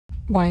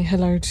Why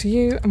hello to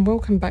you and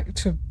welcome back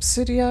to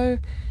Obsideo.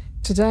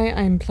 Today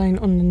I'm playing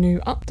on the new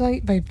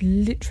update. They've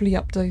literally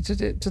updated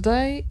it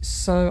today,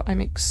 so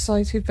I'm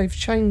excited. They've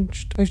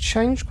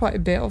changed quite a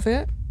bit of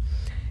it,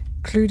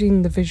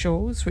 including the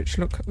visuals, which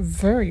look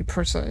very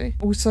pretty.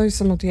 Also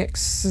some of the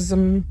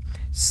exorcism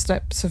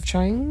steps have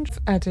changed.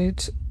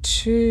 Added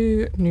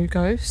 2 new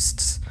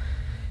ghosts.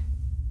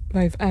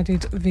 They've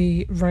added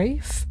the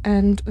Wraith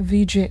and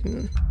the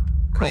Djinn.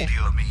 Cool.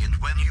 Radio me and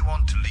when you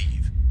want to leave.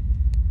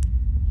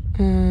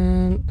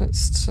 And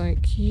let's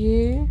take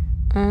you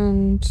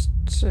and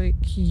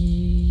take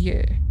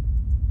you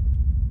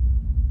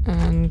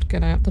and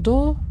get out the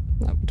door.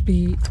 That would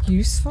be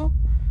useful.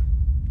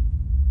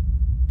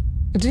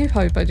 I do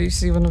hope I do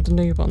see one of the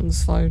new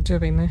ones though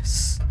doing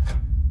this,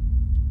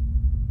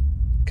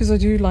 because I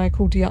do like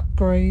all the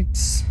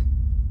upgrades.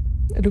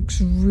 It looks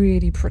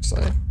really pretty.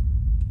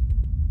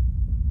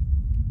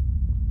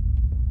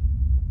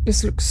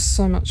 This looks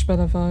so much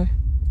better though.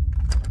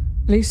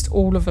 At least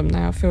all of them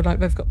now feel like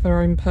they've got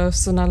their own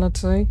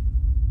personality,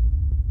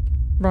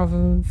 rather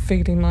than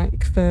feeling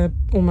like they're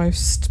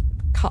almost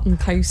cut and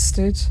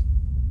pasted.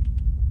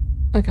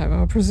 Okay,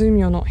 well I presume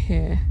you're not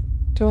here.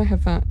 Do I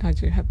have that? I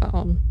do have that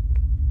on.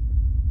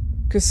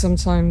 Because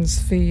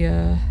sometimes the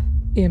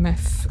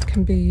EMF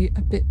can be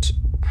a bit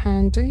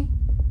handy.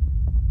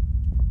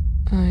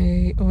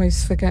 I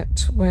always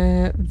forget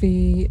where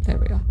the... there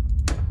we are.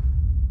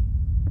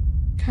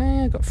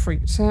 Okay, I got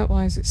freaked out.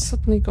 Why has it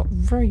suddenly got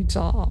very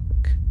dark?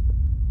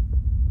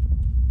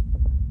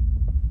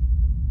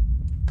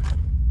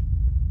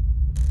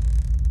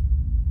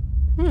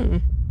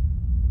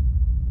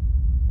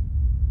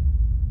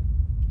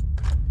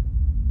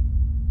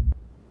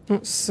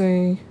 Let's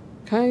see.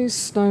 Okay,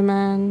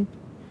 snowman.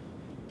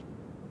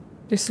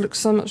 This looks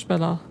so much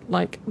better.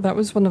 Like, that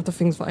was one of the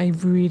things that I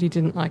really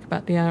didn't like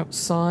about the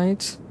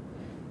outside.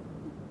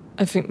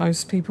 I think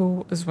most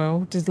people as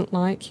well didn't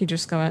like. You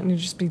just go out and you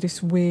just be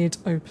this weird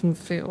open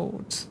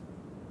field.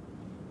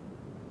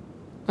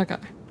 Okay.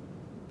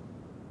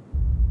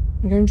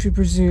 I'm going to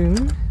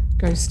presume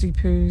Ghosty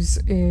Poos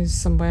is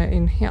somewhere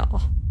in here.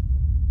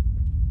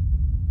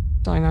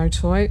 Dino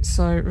Toy,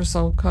 so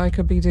Rusalka I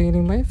could be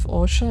dealing with,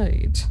 or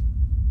Shade.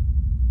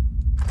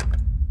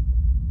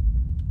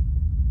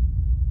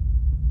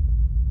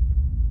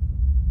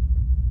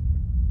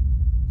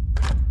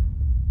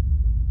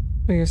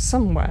 We're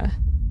somewhere.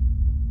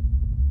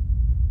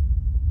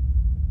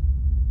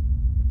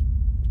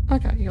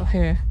 Okay, you're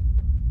here.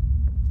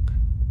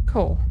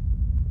 Cool.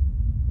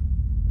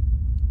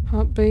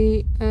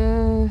 Heartbeat,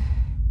 there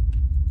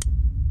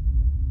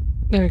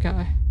we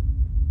go.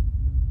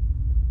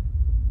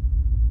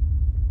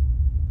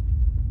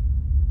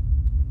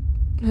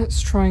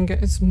 Let's try and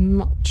get as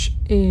much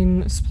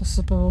in as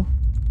possible.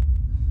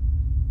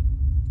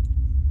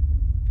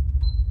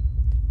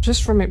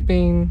 Just from it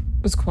being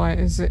as quiet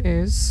as it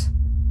is,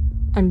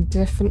 I'm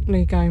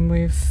definitely going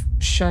with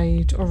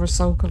Shade or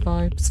Rusalka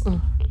vibes.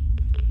 Ugh.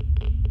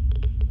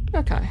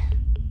 Okay,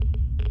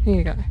 here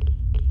you go.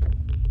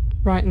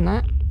 Writing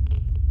that.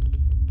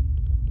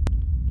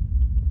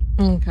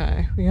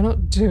 Okay, we're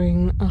not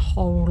doing a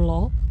whole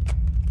lot.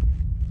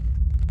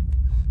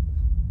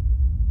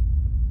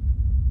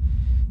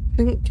 I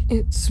think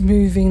it's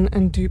moving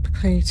and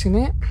duplicating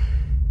it.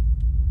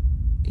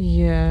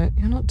 Yeah,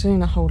 you're not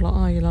doing a whole lot,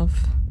 are you,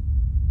 love?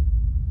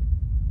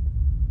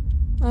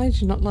 I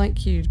do not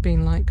like you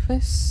being like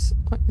this.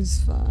 What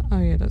is that? Oh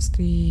yeah, that's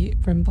the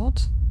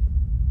Rimbod.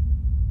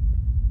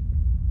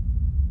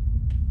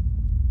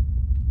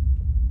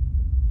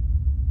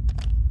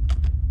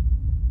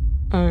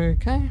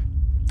 Okay.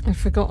 I've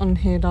forgotten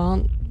here there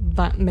aren't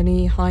that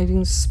many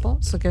hiding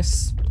spots, I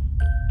guess.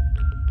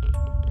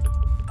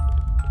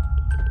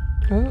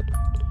 Oh.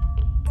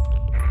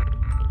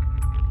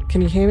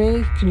 Can you hear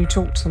me? Can you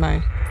talk to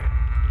me?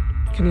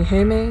 Can you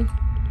hear me?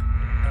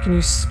 Can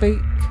you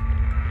speak?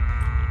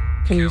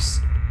 Can you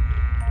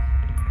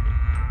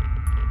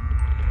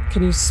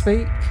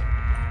speak?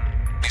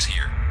 He's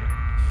here.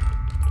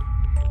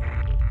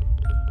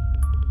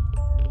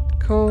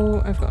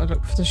 Cool. I've got to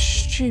look for the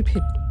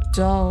stupid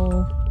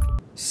doll.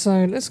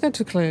 So let's go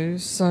to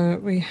clues. So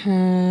we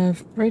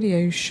have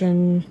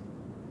radiation,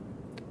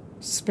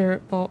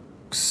 spirit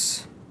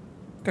box,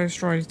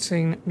 ghost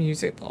writing,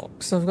 music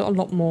box. So I've got a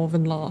lot more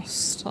than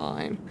last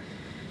time.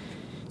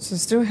 So I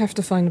still have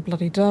to find a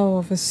bloody doll,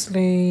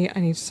 obviously. I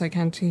need to take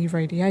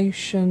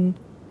anti-radiation.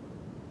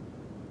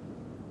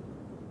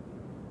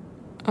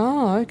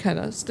 Oh, okay,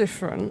 that's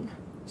different.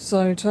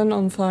 So turn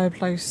on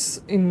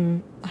fireplace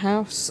in the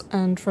house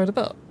and throw the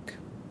book.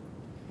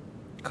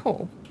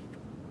 Cool.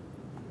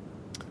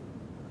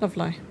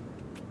 Lovely.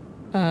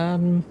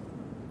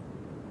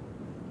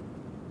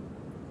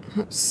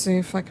 Let's see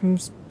if I can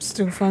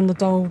still find the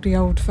doll the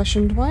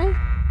old-fashioned way.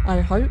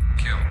 I hope.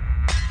 Kill.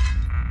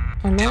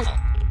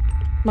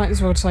 Might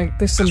as well take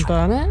this and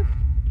burn it.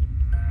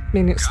 I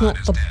mean, it's not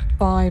the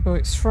Bible,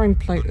 it's throwing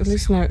plate. At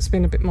least now it's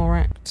been a bit more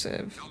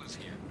active.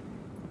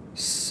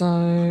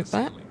 So,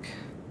 back.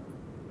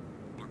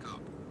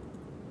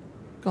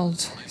 God,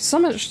 so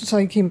much to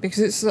take in because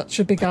it's such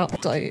a big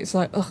update. It's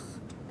like, ugh.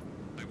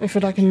 I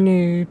feel like a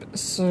noob.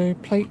 So,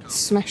 plate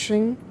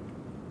smashing.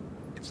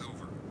 It's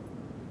over.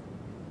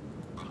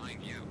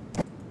 Behind you.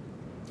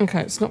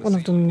 Okay, it's not one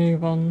of the new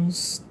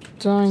ones.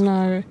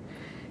 Dino. I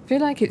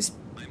feel like it's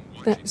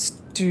that's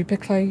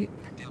duplicate.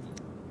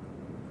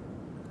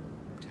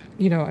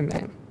 You know what I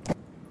mean.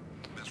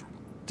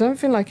 Don't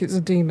feel like it's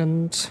a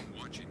demon.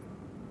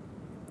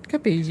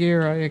 Could be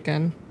Euro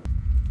again.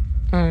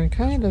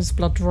 Okay, there's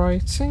blood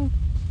writing.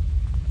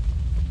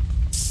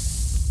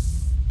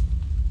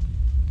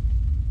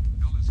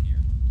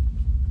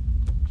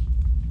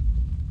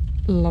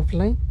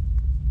 Lovely.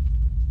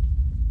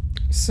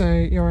 So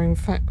you're in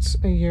fact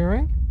a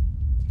Euro?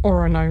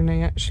 Or an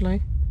Oni,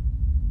 actually.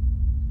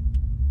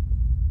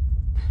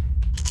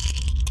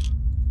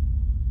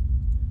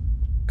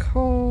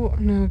 Cool.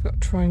 Now I've got to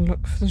try and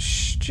look for the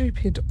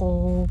stupid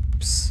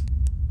orbs.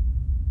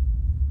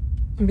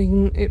 I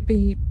mean, it'd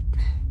be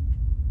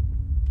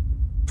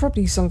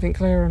probably something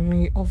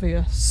glaringly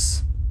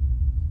obvious.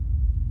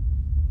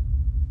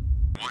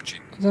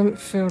 Watching. I don't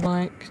feel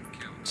like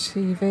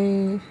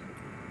TV.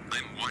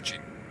 I'm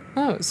watching.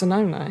 Oh, it's an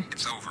Oni.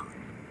 It's over.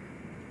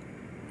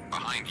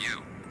 Behind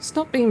you. It's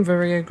not being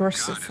very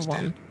aggressive for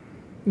one,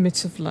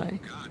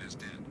 admittedly. God is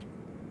dead.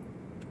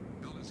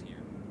 God is here.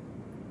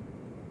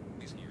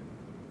 He's here.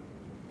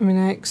 I mean,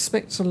 I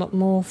expect a lot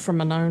more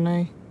from an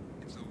Oni.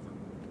 It's over.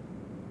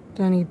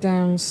 The only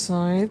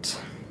downside,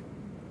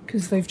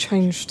 because they've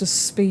changed the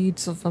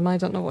speeds of them, I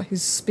don't know what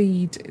his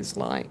speed is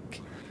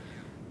like.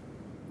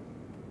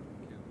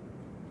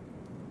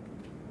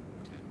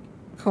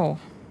 Cool.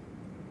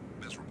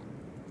 Miserable.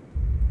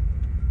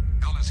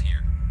 God is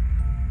here.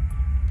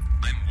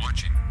 I'm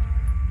watching.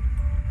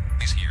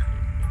 He's here.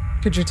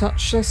 Could you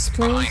touch this,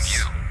 Behind please?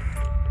 you.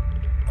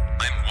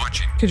 I'm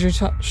watching. Could you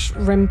touch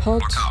REM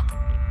pod? Look up.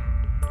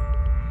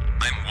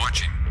 I'm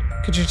watching.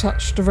 Could you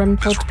touch the REM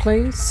pod,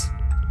 please?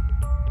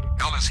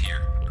 God is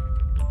here.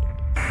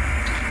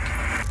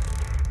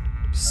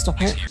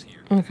 Stop it.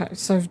 Okay,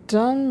 so I've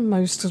done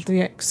most of the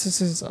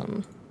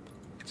exorcism.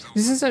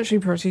 This is actually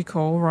pretty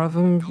cool,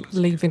 rather than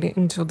leaving it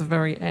until the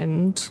very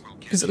end,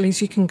 because at least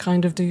you can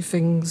kind of do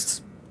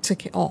things,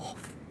 tick it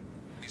off.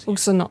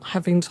 Also not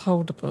having to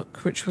hold a book,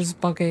 which was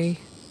buggy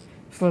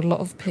for a lot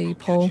of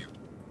people.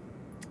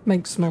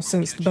 Makes more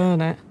sense to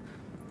burn it.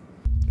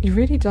 You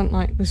really don't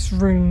like this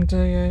room,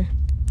 do you?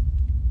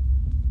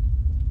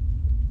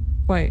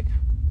 Wait.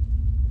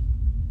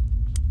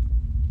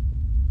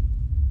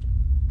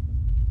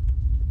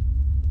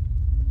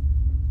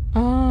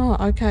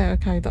 Ah,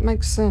 okay, that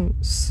makes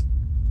sense.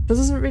 That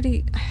doesn't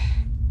really...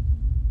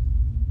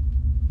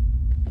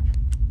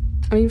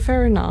 I mean,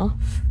 fair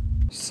enough.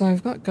 So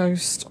I've got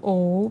Ghost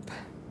Orb.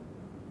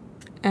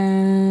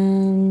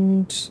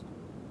 And...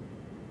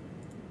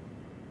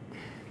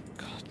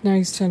 God, now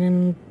he's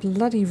turning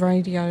bloody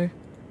radio.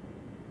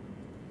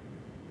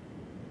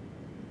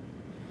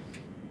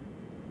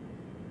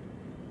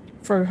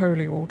 Throw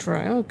holy water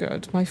at it. Oh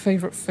good, my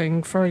favourite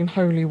thing, throwing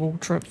holy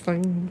water at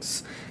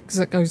things. Because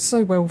it goes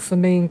so well for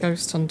me in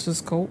Ghost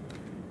Hunters Corp.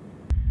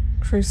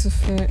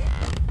 Crucifix.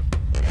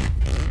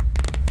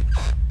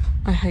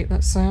 I hate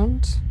that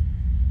sound.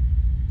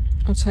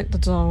 I'll take the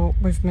doll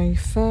with me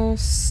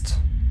first.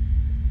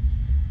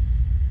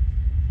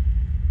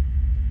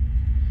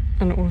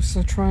 And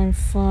also try and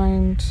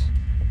find...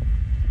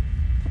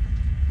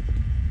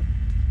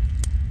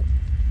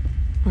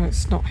 Oh,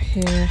 it's not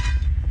here.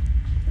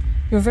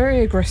 You're very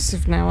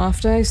aggressive now.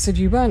 After I said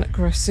you weren't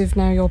aggressive,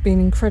 now you're being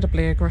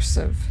incredibly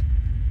aggressive.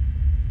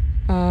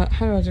 How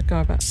do I go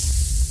about...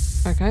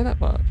 Okay, that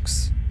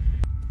works.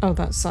 Oh,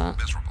 that's that.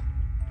 Miserable.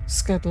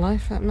 Scared the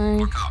life at me.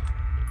 Look up.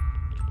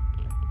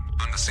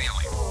 On the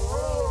ceiling.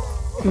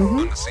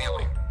 On the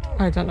ceiling.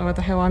 I don't know where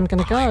the hell I'm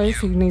gonna go if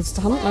he needs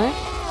to hunt me.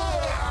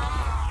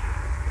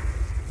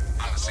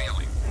 On the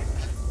ceiling.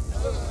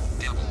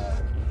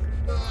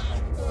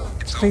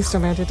 It's Please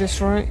tell me I did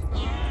this right.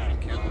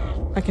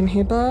 I can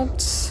hear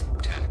birds.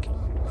 Attack.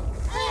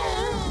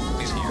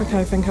 He's here. Okay,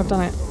 I think I've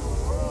done it.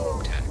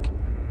 Attack.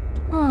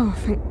 Oh,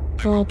 thank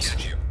God.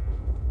 Catch you.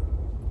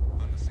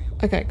 On the ceiling.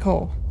 Okay,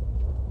 cool.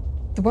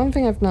 The one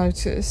thing I've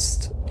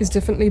noticed is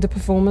definitely the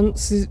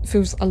performance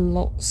feels a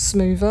lot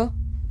smoother.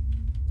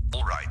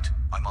 All right.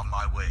 I'm on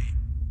my way.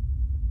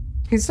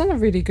 He's done a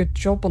really good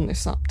job on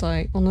this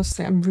update.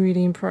 Honestly, I'm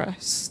really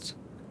impressed.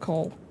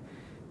 Cool.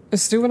 I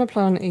still want to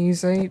play on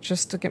easy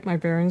just to get my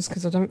bearings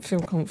because I don't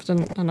feel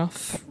confident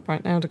enough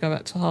right now to go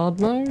back to hard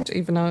mode,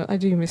 even though I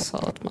do miss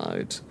hard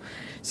mode.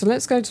 So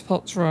let's go to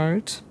Potts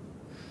Road.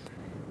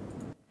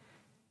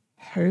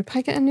 Hope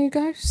I get a new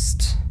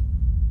ghost.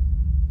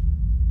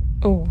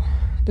 Oh,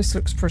 this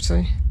looks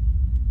pretty.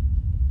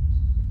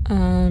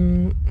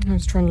 I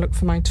was trying to look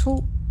for my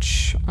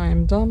torch. I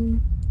am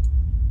done.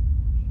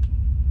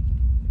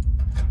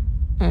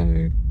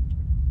 Oh.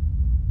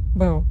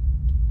 Well.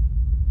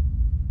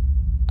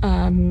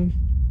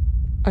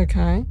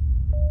 Okay.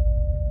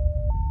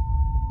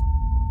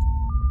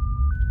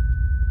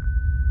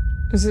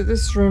 Is it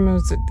this room or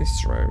is it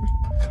this room?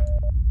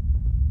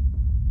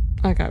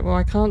 Okay, well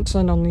I can't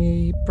turn on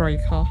the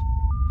breaker.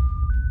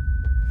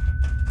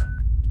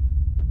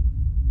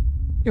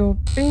 You're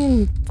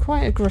being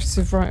quite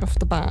aggressive right off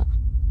the bat,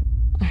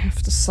 I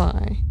have to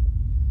say.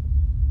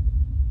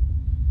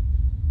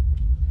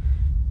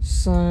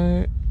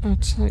 So, I'll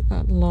take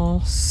that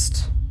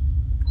last.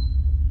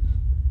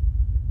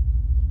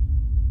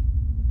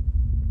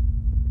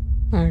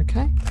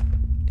 Okay,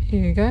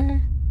 here you go.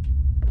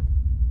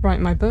 Write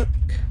my book.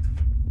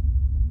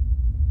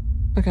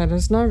 Okay,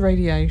 there's no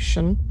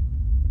radiation.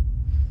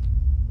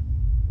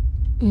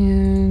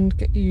 And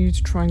get you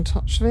to try and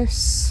touch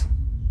this.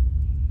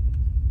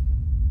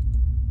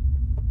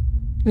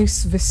 At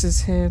least this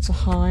is here to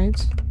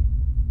hide.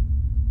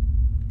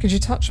 Could you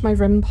touch my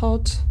REM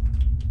pod?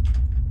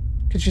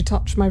 Could you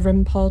touch my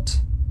REM pod?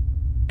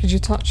 Could you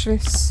touch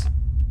this?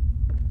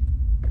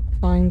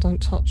 Fine, don't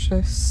touch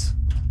this.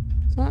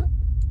 Is that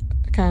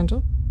a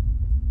candle?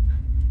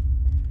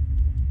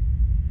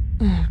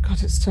 Oh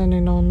god, it's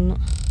turning on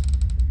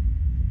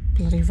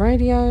bloody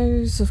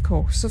radios. Of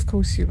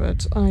course you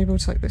would. I will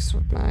take this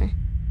with me,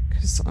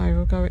 because I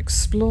will go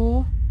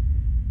explore.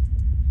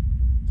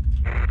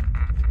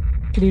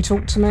 Can you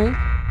talk to me?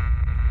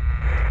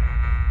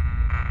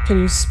 Can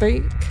you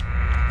speak?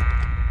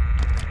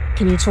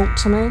 Can you talk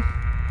to me?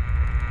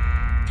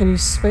 Can you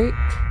speak?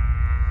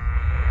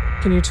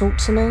 Can you talk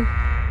to me?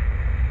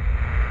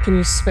 Can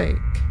you speak?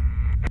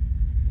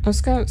 Let's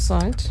go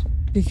outside,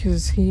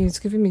 because he is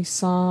giving me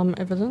some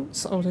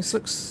evidence. Oh, this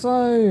looks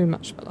so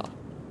much better.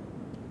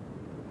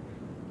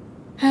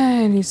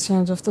 And he's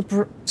turned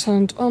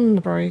on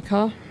the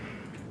breaker.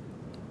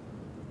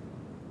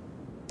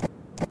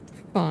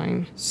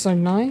 Fine. So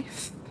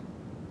knife.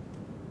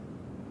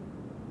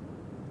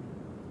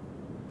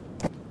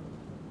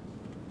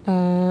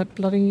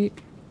 Bloody...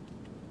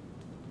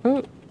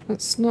 Oh,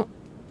 that's not...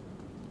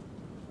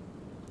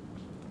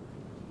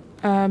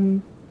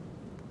 Can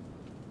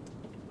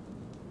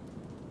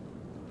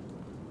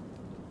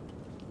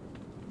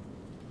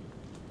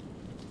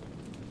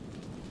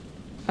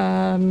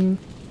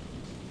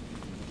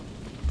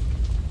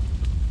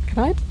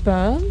I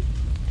burn?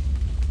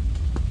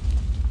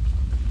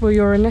 Well,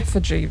 you're an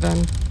effigy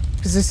then,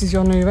 because this is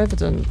your new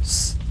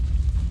evidence.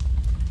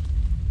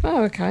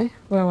 Oh, okay.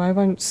 Well, I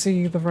won't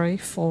see the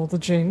wraith or the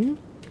djinn.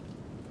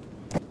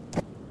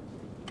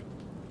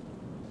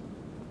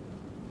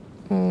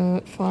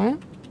 Fire.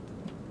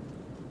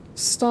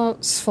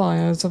 Starts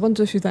fires. I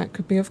wonder who that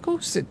could be. Of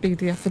course it'd be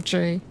the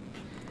effigy.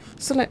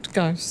 Select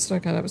ghost.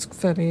 Okay, that was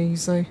fairly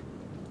easy.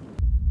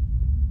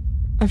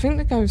 I think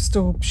the ghost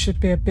orb should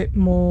be a bit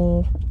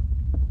more...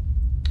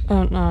 I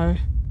don't know.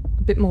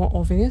 A bit more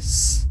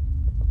obvious.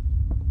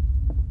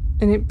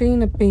 And it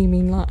being a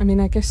beaming light, I mean,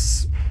 I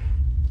guess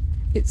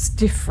it's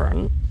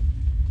different.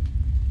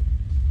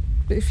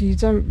 But if you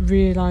don't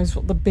realise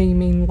what the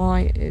beaming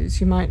light is,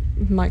 you might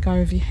go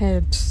over your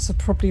head. So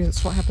probably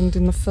that's what happened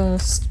in the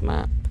first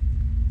map.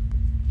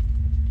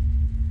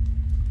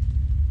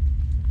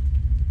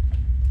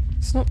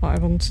 It's not what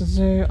I wanted to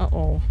do at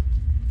all.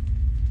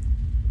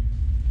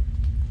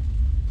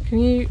 Can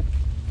you...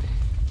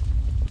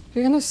 If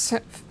you're going to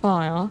set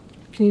fire,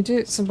 can you do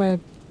it somewhere a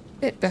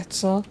bit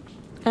better?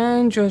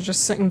 And you're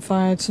just setting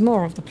fire to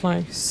more of the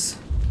place.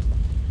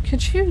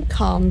 Could you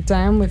calm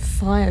down with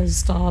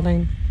fires,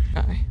 darling?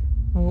 Okay.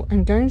 Well,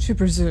 I'm going to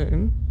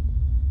presume...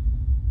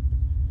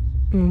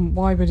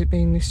 why would it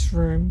be in this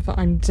room that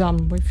I'm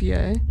done with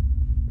you?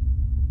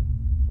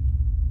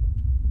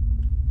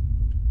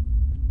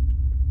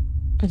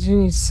 I do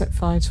need to set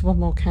fire to one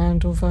more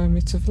candle, though,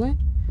 admittedly.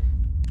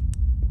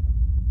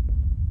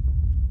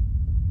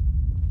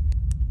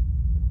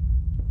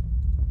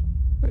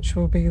 Which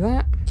will be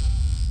that.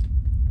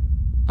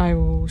 I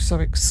will also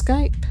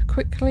escape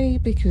quickly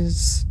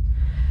because...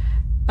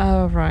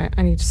 Oh, right,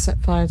 I need to set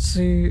fire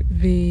to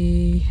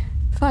the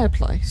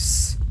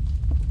fireplace.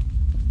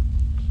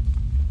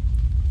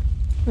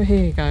 Well,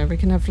 here you go, we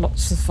can have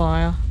lots of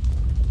fire.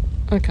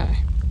 Okay.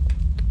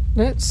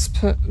 Let's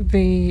put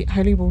the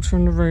holy water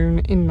and the rune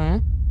in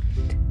there.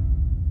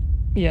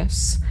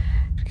 Yes,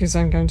 because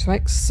I'm going to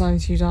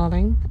exercise you,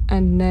 darling.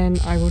 And then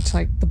I will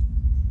take the...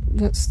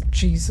 That's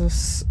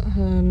Jesus.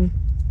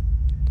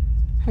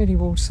 Holy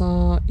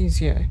water is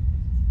you.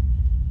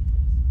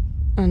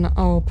 And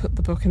I'll put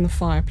the book in the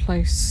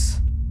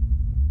fireplace.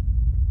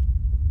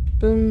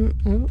 Boom.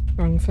 Oh,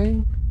 wrong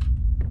thing.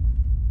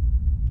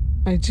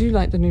 I do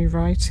like the new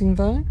writing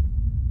though.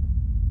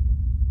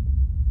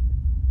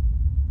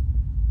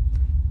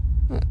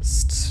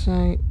 Let's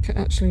take...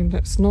 Actually,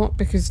 let's not,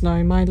 because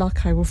no, my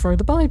luck, I will throw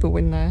the Bible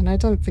in there, and I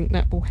don't think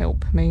that will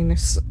help me in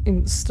this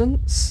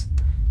instance.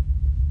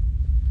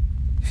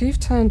 If you've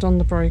turned on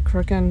the breaker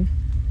again,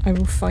 I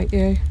will fight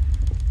you.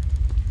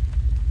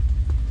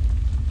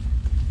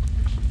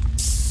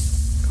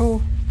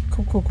 Cool.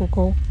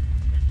 Cool.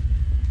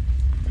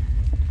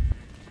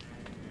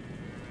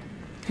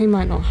 He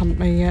might not hunt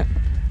me yet.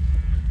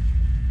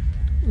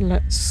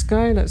 Let's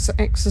go. Let's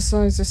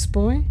exercise this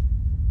boy.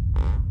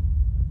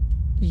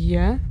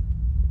 Yeah.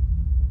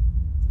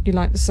 You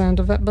like the sound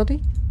of that,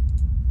 buddy?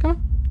 Come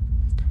on.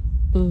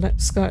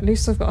 let's go. At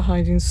least I've got a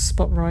hiding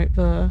spot right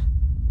there.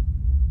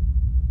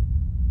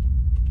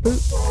 Ooh.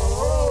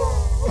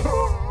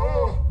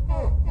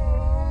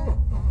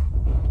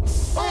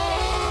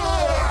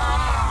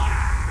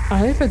 I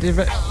hope I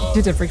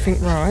did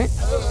everything right.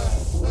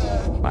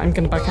 But I'm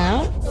gonna back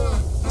out.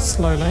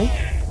 Slowly.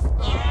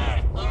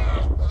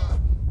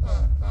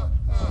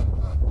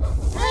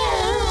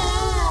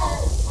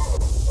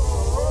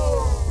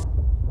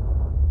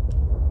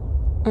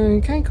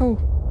 Okay, cool.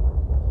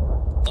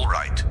 All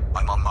right,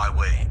 I'm on my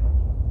way.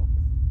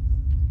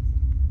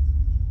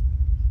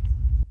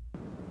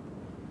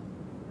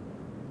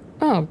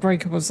 Oh,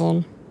 breaker was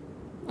on.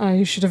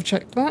 I should have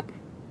checked that.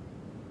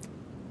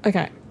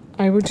 Okay,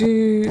 I will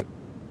do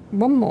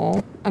one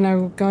more and I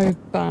will go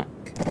back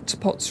to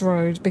Potts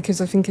Road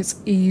because I think it's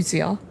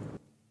easier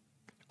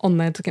on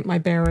there to get my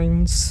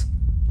bearings.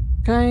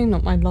 Okay,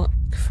 not my luck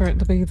for it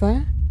to be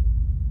there.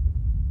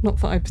 Not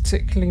that I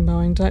particularly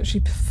mind. I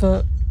actually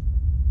prefer...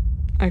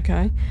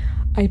 Okay.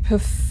 I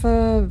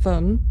prefer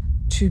them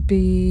to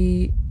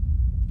be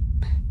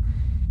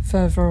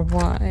further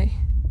away.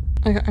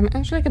 Okay, I'm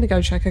actually going to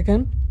go check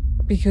again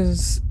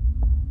because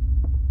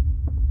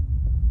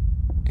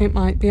it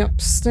might be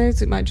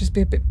upstairs. It might just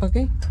be a bit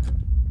buggy.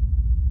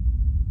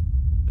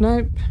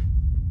 Nope.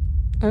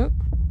 Oh.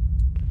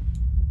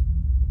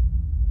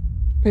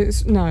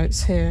 No,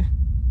 it's here.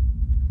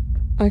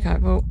 Okay,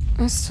 well,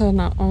 let's turn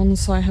that on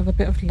so I have a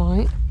bit of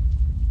light.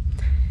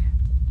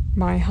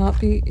 My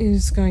heartbeat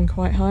is going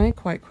quite high,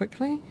 quite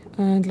quickly.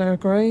 And lower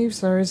graves,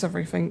 there is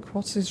everything.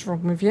 What is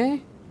wrong with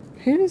you?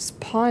 Who's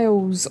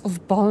piles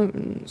of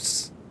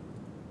bones?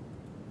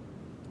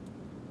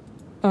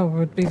 Oh, it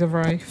would be the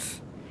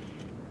Wraith.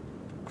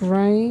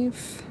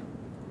 Grave.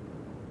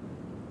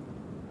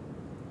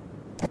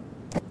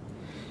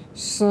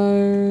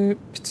 So,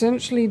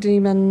 potentially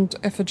Demon,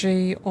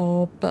 Effigy,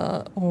 or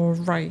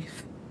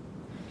Wraith.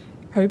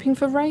 Hoping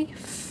for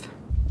Wraith?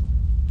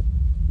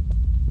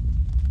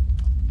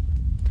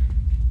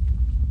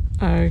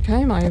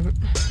 Okay,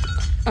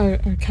 oh,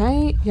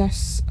 okay,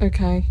 yes,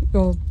 okay,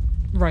 you're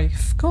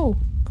Wraith. Cool.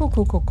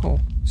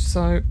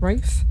 So,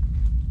 Wraith.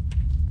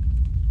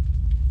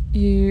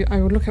 I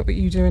will look at what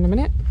you do in a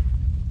minute.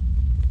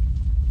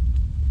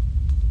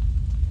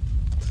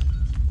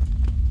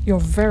 You're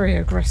very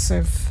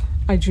aggressive.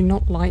 I do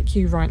not like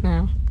you right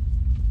now.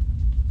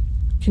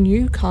 Can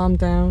you calm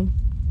down,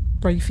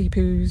 Wraithy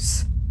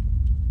poos?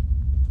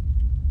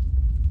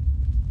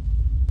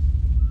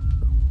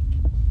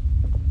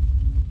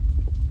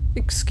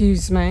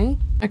 Excuse me.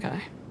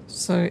 Okay,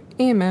 so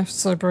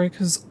EMFs are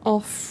breakers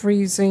off,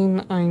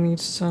 freezing. I need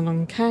to turn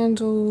on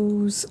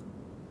candles.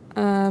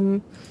 I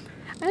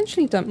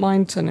actually don't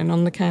mind turning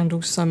on the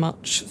candles so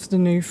much for the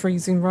new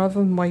freezing rather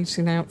than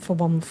waiting out for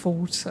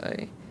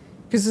 140.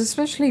 Because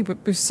especially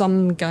with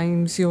some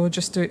games, you'll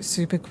just do it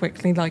super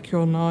quickly, like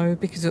you'll know,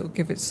 because it'll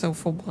give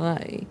itself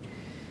away.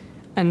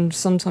 And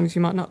sometimes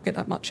you might not get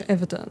that much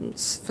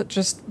evidence, but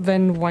just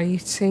then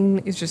waiting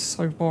is just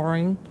so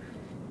boring.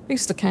 At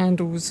least the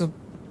candles are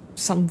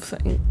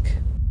something.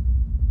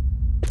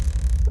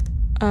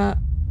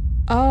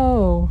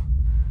 Oh.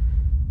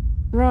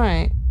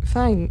 Right,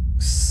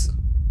 thanks.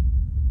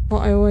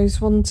 What I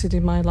always wanted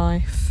in my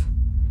life.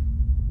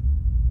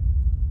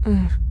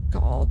 Oh,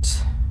 God.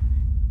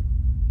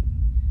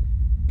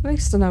 At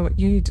least I know what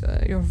you do.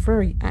 You're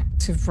very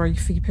active,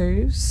 Wraithy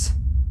poos.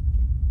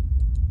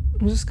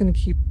 I'm just gonna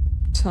keep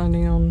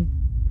turning on.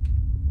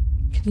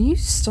 Can you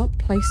stop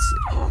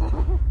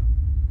placing...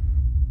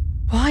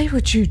 Why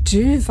would you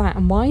do that?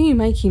 And why are you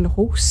making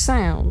horse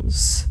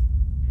sounds?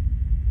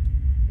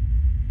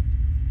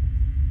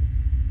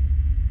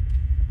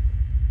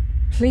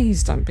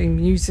 Please don't be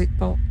music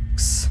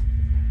box.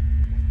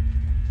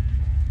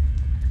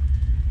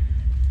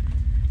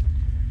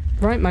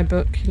 Write my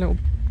book, you little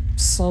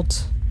sod.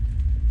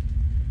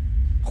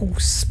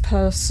 Horse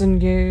person,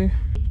 you.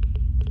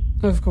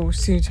 Of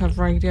course, you'd have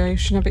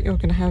radiation. I bet you're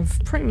going to have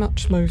pretty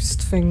much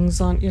most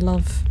things, aren't you,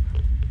 love?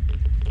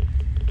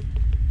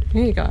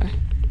 Here you go.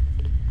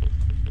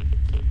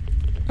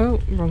 Oh,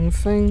 wrong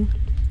thing.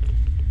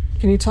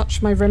 Can you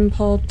touch my REM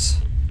pod?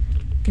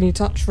 Can you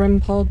touch REM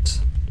pod?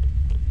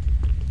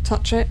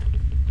 Touch it?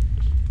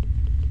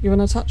 You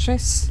want to touch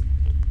this?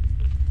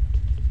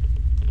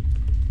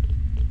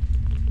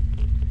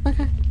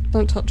 Okay,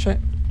 don't touch it.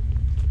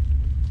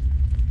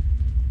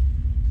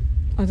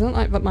 I don't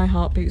like that my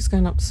heartbeat's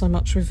going up so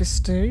much with this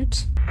dude.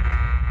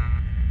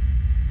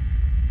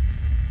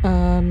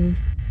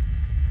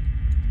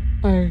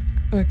 Oh,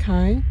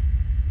 okay.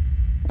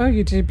 Oh,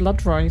 you do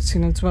blood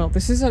writing as well.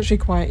 This is actually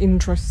quite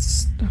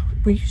interesting. Oh,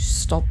 will you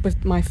stop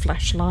with my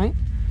flashlight?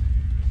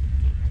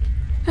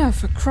 Oh,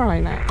 for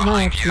crying out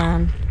loud,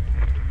 man.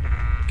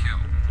 Kill.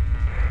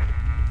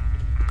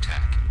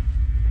 Attack.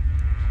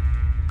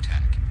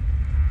 Attack.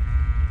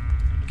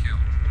 Kill.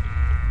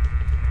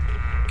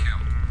 Kill.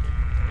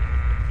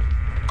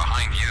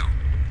 Behind you.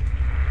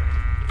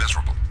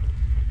 Miserable.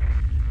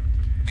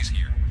 He's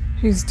here.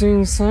 He's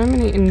doing so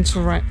many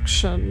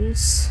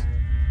interactions.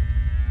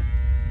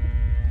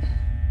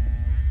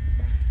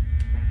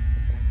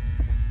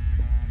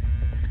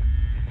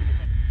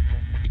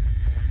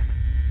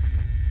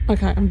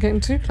 Okay, I'm getting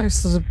too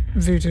close to the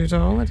voodoo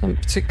doll. I don't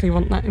particularly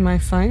want that in my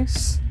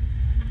face.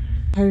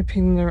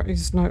 Hoping there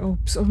is no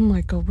orbs. Oh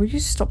my god, will you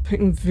stop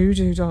putting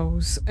voodoo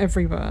dolls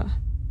everywhere?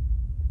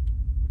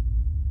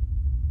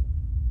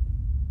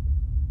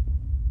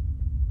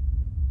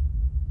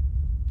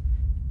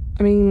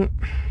 I mean,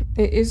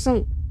 it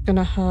isn't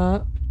gonna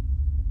hurt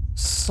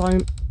so...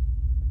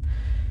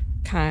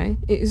 Okay,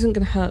 it isn't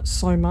gonna hurt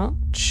so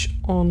much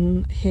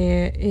on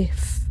here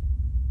if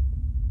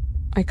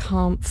I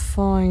can't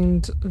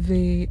find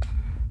the...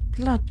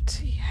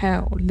 Bloody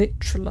hell,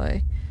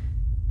 literally.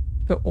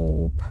 The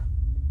orb.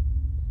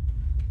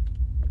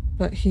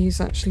 But he's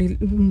actually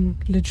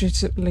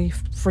legitimately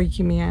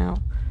freaking me out.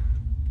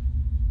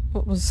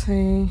 What was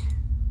he?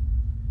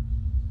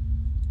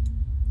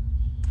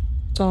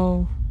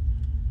 Doll.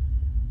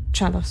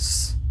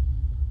 Chalice.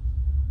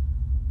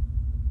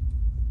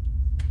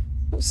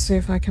 Let's see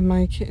if I can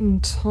make it in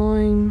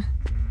time.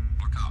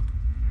 Look up.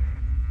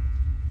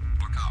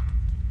 Look up.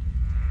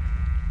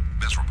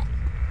 Miserable.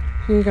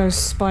 Here you go,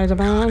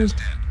 Spider-Man. God is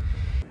dead.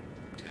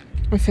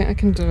 I think I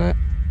can do it.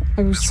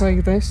 I will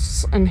say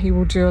this, and he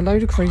will do a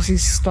load of crazy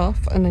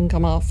stuff and then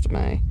come after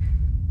me.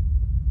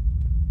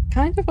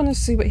 Kind of want to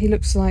see what he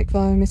looks like,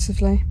 though,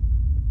 admittedly.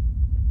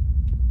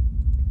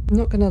 I'm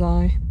not gonna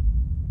lie.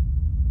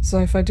 So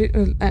if I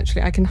do...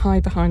 actually, I can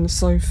hide behind the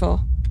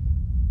sofa.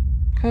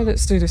 Okay,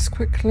 let's do this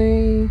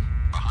quickly.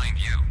 Behind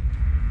you.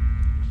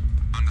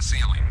 On the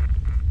ceiling.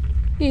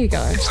 Here you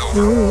go. It's over.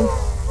 Ooh.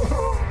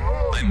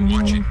 I'm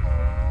watching.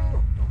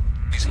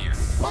 He's here.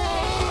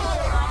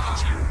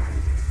 He's here.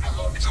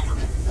 It's over.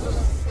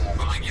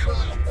 Behind you.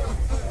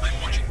 I'm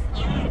watching.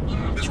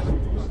 Miserable.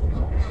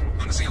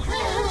 On the ceiling.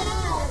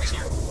 He's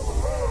here.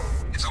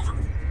 It's over.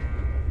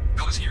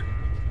 Bill is here.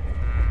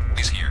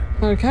 He's here.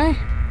 Okay,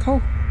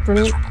 cool.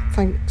 Brilliant. Miserable.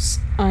 Thanks.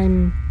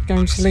 I'm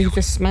going to leave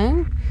this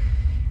man.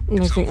 And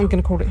I think I'm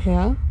going to call it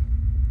here.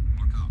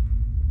 Look up.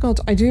 God,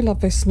 I do love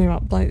this new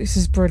update. This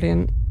is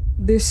brilliant.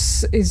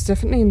 This is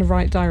definitely in the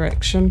right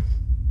direction.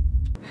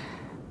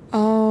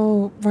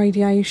 Oh,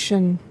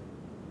 radiation.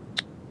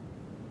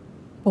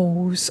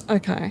 Balls.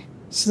 Okay.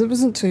 So that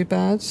wasn't too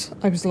bad.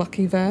 I was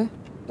lucky there.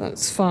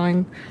 That's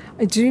fine.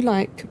 I do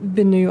like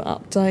the new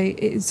update.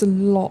 It is a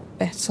lot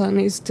better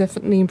and it's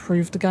definitely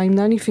improved the game.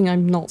 The only thing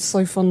I'm not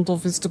so fond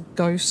of is the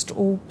ghost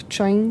orb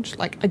change.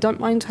 Like, I don't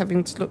mind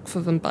having to look for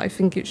them, but I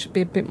think it should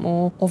be a bit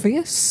more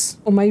obvious.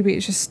 Or maybe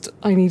it's just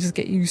I need to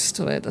get used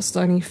to it. That's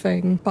the only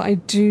thing. But I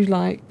do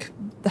like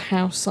the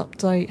house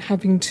update.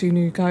 Having 2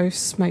 new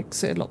ghosts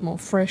makes it a lot more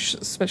fresh,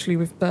 especially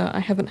with Bert. I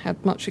haven't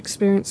had much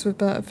experience with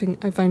Bert. I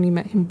think I've only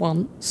met him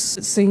once.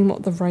 But seeing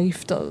what the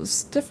Wraith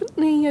does,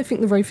 definitely I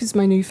think the Wraith is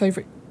my new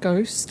favourite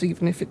ghost,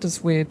 even if it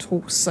does weird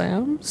horse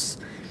sounds.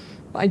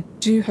 But I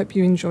do hope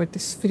you enjoyed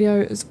this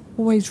video. As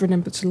always,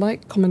 remember to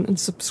like, comment and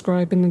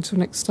subscribe, and until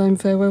next time,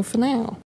 farewell for now.